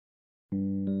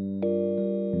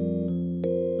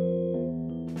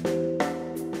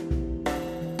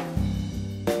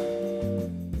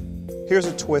Here's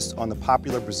a twist on the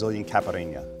popular Brazilian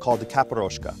Caipirinha, called the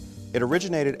Caipiroska. It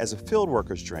originated as a field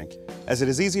worker's drink, as it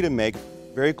is easy to make,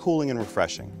 very cooling and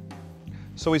refreshing.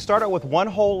 So we start out with one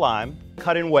whole lime,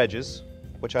 cut in wedges,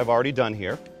 which I've already done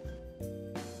here.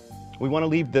 We want to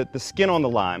leave the skin on the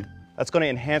lime. That's going to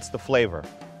enhance the flavor.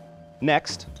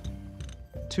 Next,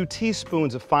 2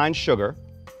 teaspoons of fine sugar.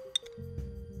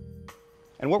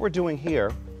 And what we're doing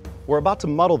here, we're about to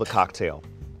muddle the cocktail.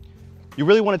 You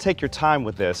really want to take your time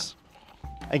with this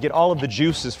and get all of the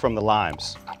juices from the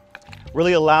limes.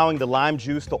 Really allowing the lime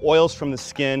juice, the oils from the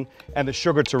skin, and the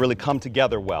sugar to really come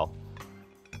together well.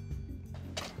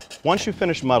 Once you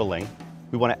finish muddling,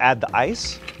 we want to add the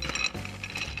ice.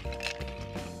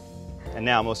 And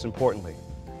now, most importantly,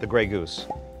 the Grey Goose.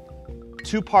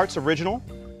 2 parts original,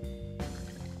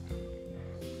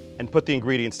 and put the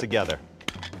ingredients together.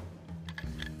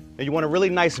 And you want a really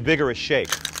nice, vigorous shake.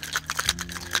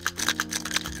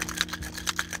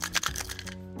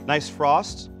 Nice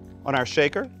frost on our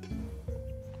shaker.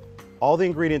 All the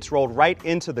ingredients rolled right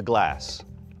into the glass.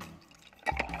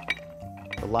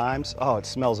 The limes, oh, it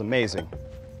smells amazing.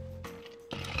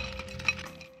 A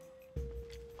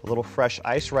little fresh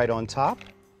ice right on top.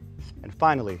 And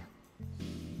finally,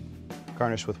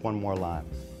 garnish with one more lime.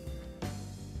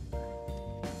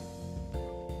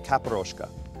 Caipiroska.